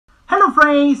Hello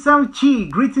friends, I'm Chi.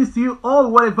 Greetings to you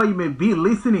all wherever you may be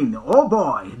listening. Oh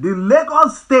boy, the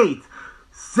Lagos State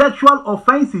Sexual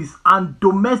Offences and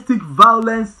Domestic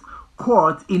Violence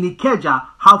Court in Ikeja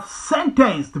have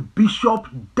sentenced Bishop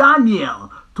Daniel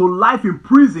to life in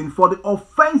prison for the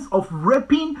offense of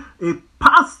raping a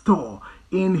pastor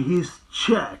in his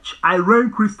church,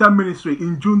 Iron Christian Ministry,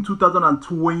 in June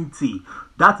 2020.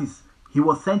 That is, he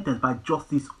was sentenced by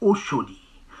Justice Oshodi.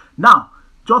 Now,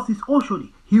 Justice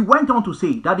Oshodi, he went on to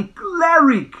say that the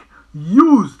cleric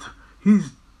used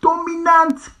his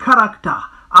dominant character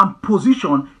and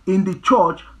position in the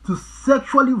church to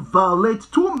sexually violate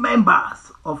two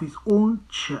members of his own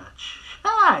church.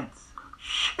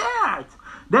 Shit.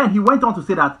 Then he went on to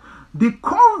say that the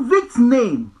convict's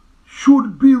name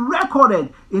should be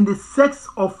recorded in the sex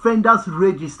offenders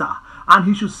register and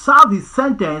he should serve his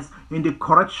sentence in the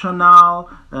correctional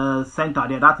center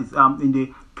there, that is in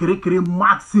the Cleric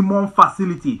maximum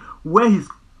facility where he's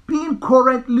being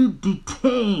currently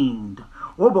detained.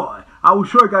 Oh boy, I will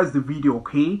show you guys the video,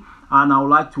 okay? And I would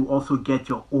like to also get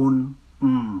your own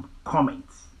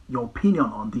comments, your opinion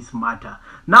on this matter.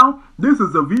 Now, this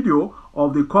is a video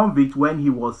of the convict when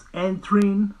he was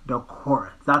entering the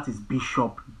court. That is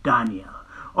Bishop Daniel.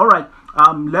 All right,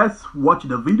 let's watch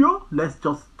the video. Let's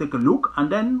just take a look and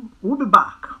then we'll be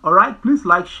back. All right, please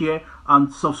like, share,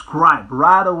 and subscribe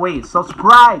right away.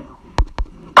 Subscribe.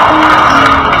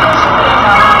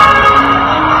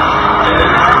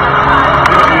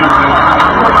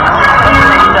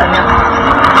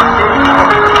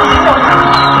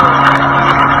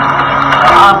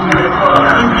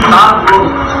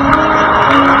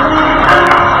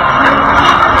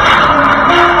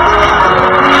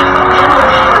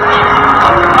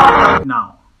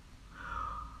 Now,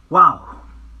 wow,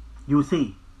 you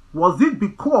see, was it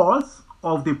because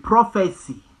of the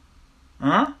prophecy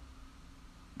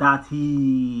that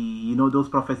he, those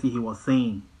prophecy he was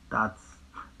saying that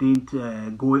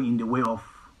didn't go in the way of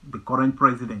the current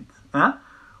president?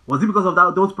 Was it because of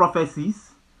those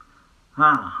prophecies?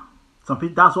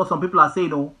 That's what some people are saying,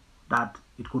 though, that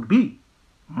it could be.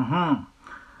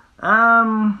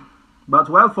 But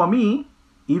well, for me,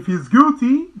 if he's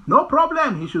guilty, no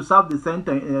problem. He should serve the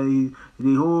sentence,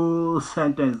 the whole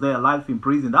sentence there, life in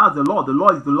prison. That's the law. The law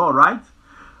is the law, right?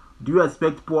 Do you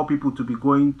expect poor people to be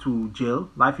going to jail,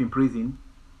 life in prison?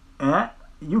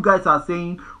 You guys are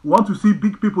saying we want to see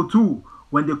big people too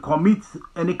when they commit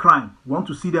any crime. We want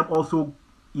to see them also,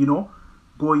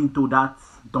 go into that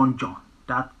dungeon,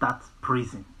 that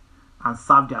prison, and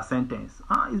serve their sentence.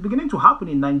 It's beginning to happen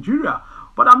in Nigeria.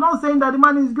 But I'm not saying that the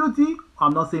man is guilty.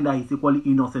 I'm not saying that he's equally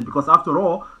innocent, because after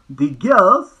all, the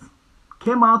girls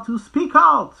came out to speak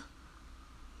out,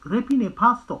 raping a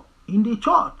pastor in the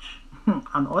church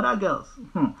and other girls.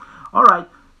 All right,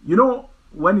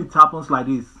 when it happens like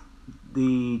this,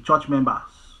 the church members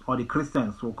or the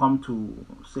Christians will come to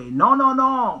say,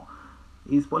 no,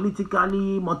 it's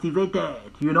politically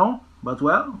motivated, But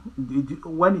well,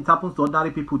 when it happens to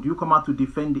ordinary people, do you come out to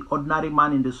defend the ordinary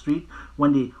man in the street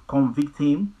when they convict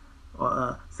him,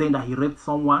 saying that he raped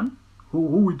someone? Who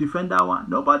will defend that one?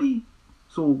 Nobody.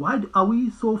 So why are we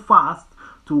so fast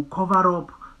to cover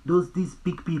up these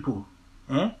big people?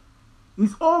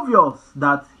 It's obvious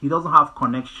that he doesn't have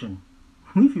connection.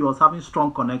 If he was having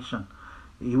strong connection,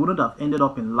 he wouldn't have ended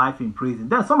up in life in prison.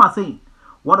 Then some are saying,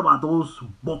 what about those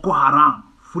Boko Haram,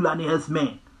 Fulani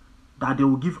herdsmen, that they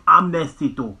will give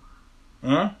amnesty to?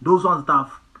 Those ones that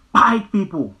have pied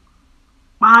people,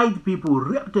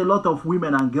 raped a lot of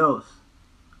women and girls,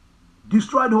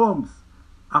 destroyed homes.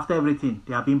 After everything,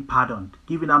 they have been pardoned,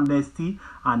 given amnesty,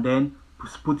 and then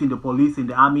putting the police in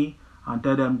the army and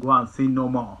tell them go and sin no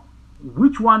more.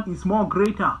 Which one is more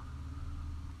greater?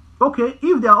 Okay,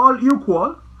 if they are all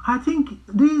equal, I think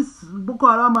these Boko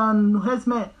Haram and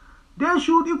herdsmen, they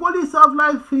should equally serve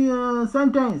life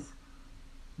sentence.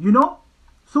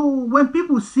 So when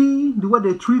people see the way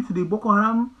they treat the Boko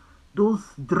Haram, those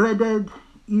dreaded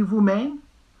evil men,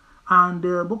 and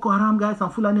Boko Haram guys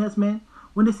and Fulani herdsmen,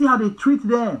 when they see how they treat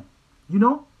them,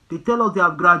 they tell us they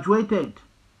have graduated.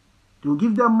 They will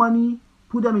give them money,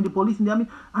 put them in the police, in the army,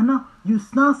 and now you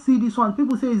now see this one.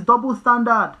 People say it's double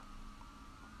standard.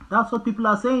 That's what people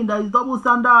are saying, that it's double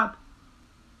standard.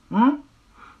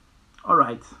 All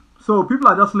right. So people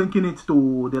are just linking it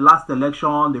to the last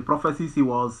election, the prophecies he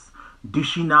was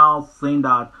dishing out, saying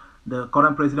that the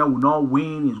current president will not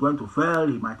win, he's going to fail,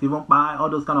 he might even buy, all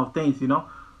those kind of things,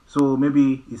 So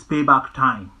maybe it's payback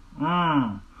time.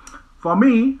 For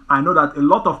me, I know that a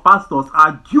lot of pastors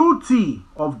are guilty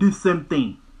of this same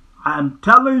thing. I am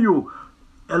telling you,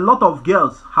 a lot of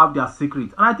girls have their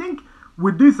secrets. And I think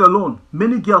with this alone,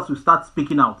 many girls will start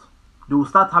speaking out. They will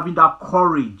start having that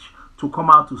courage to come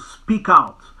out to speak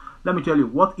out. Let me tell you,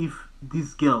 what if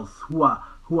these girls who are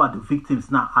the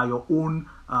victims now are your own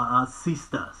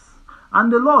sisters? And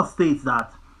the law states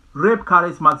that rape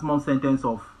carries maximum sentence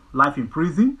of life in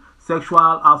prison.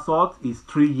 Sexual assault is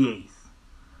 3 years.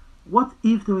 What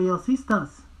if they were your sisters?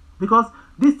 Because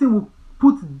this thing will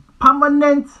put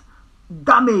permanent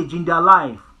damage in their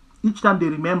life. Each time they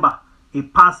remember a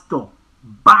pastor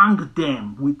banged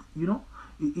them with,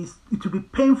 it will be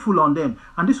painful on them.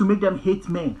 And this will make them hate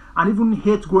men and even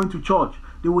hate going to church.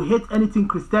 They will hate anything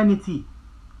Christianity.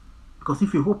 Because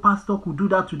if a whole pastor could do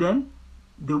that to them,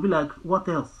 they'll be like, what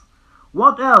else?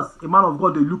 What else a man of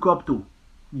God they look up to?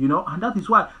 And that is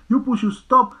why you people should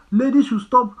stop, ladies should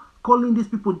stop calling these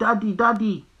people daddy,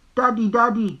 daddy, daddy,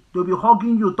 daddy. They'll be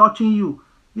hugging you, touching you.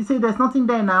 You say there's nothing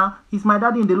there now. He's my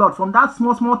daddy in the Lord. From that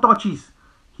small touches,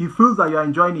 he feels that you're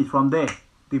enjoying it. From there,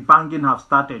 the banging have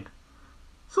started.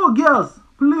 So girls,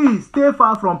 please stay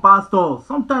far from pastors.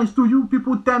 Sometimes too, you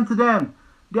people tempt them.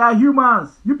 They are humans.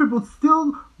 You people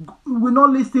still will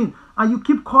not listen, and you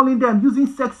keep calling them using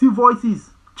sexy voices,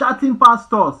 chatting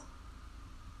pastors.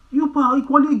 You are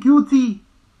equally guilty.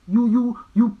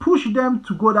 You push them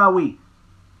to go that way.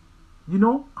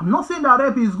 I'm not saying that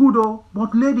rape is good,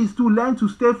 but ladies too, learn to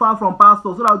stay far from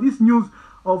pastors so that this news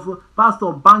of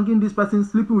pastor banging this person,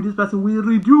 sleeping with this person will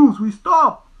reduce, will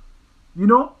stop.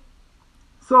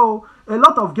 So a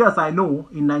lot of girls I know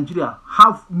in Nigeria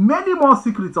have many more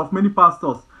secrets of many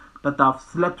pastors that have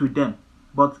slept with them.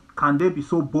 But can they be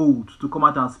so bold to come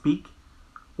out and speak?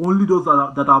 Only those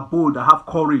that are bold, that have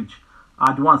courage,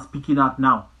 are the ones speaking out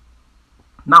now.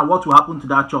 Now what will happen to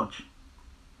that church?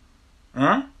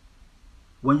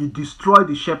 When you destroy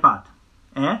the shepherd,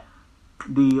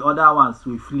 the other ones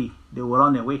will flee. They will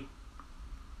run away.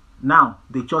 Now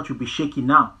the church will be shaking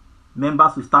now.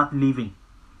 Members will start leaving.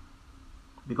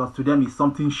 Because to them it's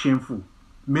something shameful.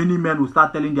 Many men will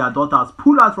start telling their daughters,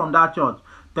 pull out from that church.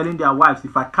 Telling their wives,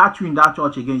 if I catch you in that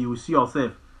church again, you will see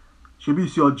yourself. Maybe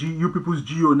it's you people's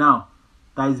GO now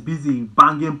that is busy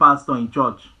banging pastor in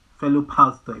church. Fellow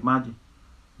pastor, imagine.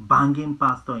 Banging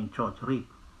pastor in church, rape,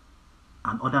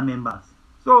 and other members.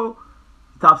 So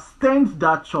it has stained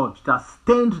that church. It has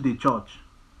stained the church.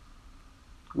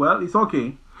 Well, it's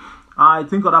okay. I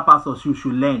think other pastors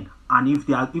should learn. And if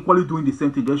they are equally doing the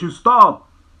same thing, they should stop.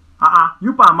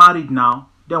 You are married now.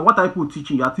 Then what are you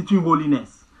teaching? You are teaching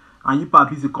holiness. And you are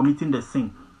busy committing the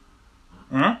sin.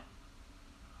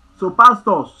 So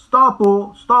pastors, stop,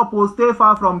 stay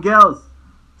far from girls.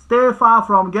 Stay far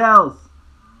from girls.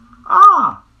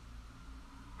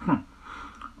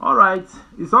 Alright,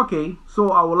 it's okay. So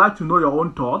I would like to know your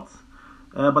own thoughts.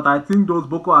 But I think those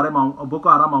Boko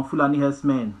Haram and Fulani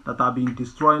herdsmen that have been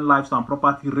destroying lives and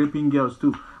property, raping girls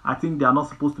too, I think they are not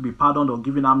supposed to be pardoned or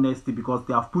given amnesty because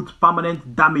they have put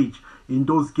permanent damage in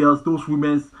those girls, those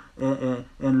women's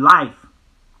in life.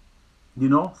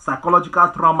 Psychological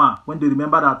trauma when they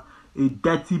remember that a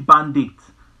dirty bandit,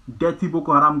 dirty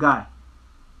Boko Haram guy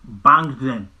banged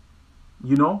them,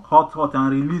 hot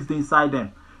and released inside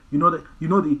them.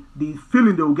 The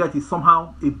feeling they will get is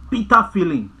somehow a bitter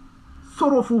feeling,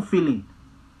 sorrowful feeling.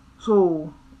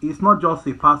 So it's not just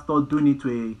a pastor doing it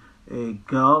to a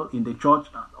girl in the church.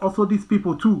 Also these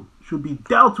people too should be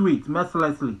dealt with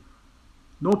mercilessly.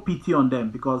 No pity on them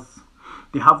because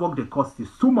the havoc they cost is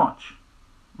too much.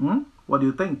 What do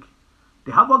you think?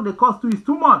 The havoc they cost too is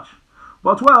too much.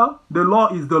 But well, the law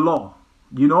is the law.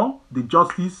 The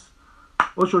justice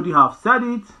Oshodi have said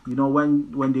it.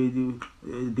 When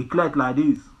they declare it like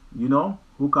this,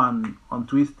 who can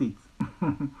untwist it?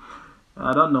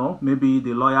 I don't know. Maybe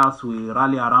the lawyers will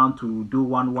rally around to do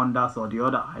one wonders or the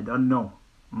other. I don't know.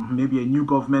 Maybe a new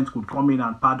government could come in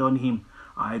and pardon him.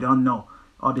 I don't know.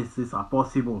 All these things are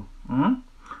possible.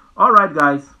 Alright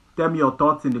guys, tell me your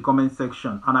thoughts in the comment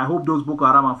section. And I hope those Boko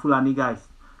Haram and Fulani guys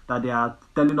that they are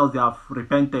telling us they have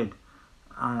repented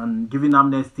and given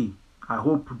amnesty, I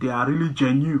hope they are really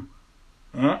genuine.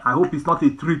 I hope it's not a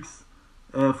tricks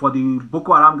for the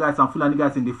Boko Haram guys and Fulani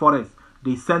guys in the forest.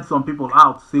 They send some people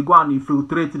out. Say go and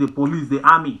infiltrate the police, the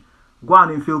army. Go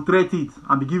and infiltrate it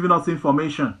and be giving us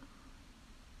information.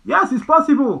 Yes, it's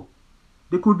possible.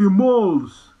 They could be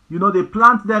moles. They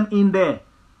plant them in there.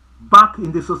 Back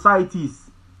in the societies.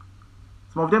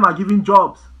 Some of them are giving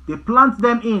jobs. They plant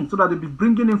them in so that they'll be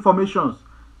bringing informations.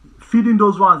 Feeding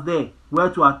those ones there.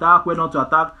 Where to attack, where not to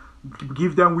attack.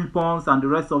 Give them weapons and the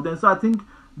rest of them. So I think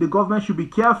the government should be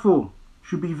careful.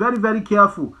 Should be very, very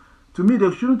careful. To me,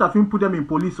 they shouldn't have even put them in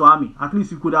police or army. At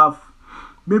least you could have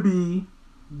maybe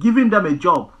given them a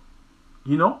job.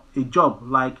 A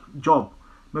job,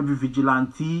 maybe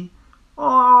vigilante.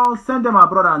 Or send them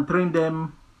abroad and train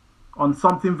them on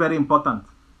something very important.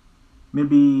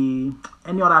 Maybe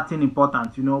any other thing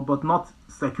important, you know, but not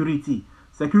security.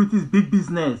 Security is big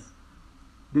business.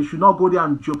 They should not go there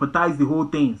and jeopardize the whole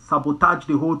thing, sabotage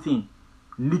the whole thing,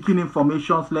 leaking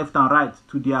informations left and right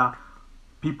to their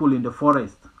people in the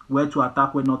forest, where to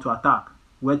attack, where not to attack,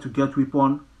 where to get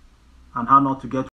weapon, and how not to get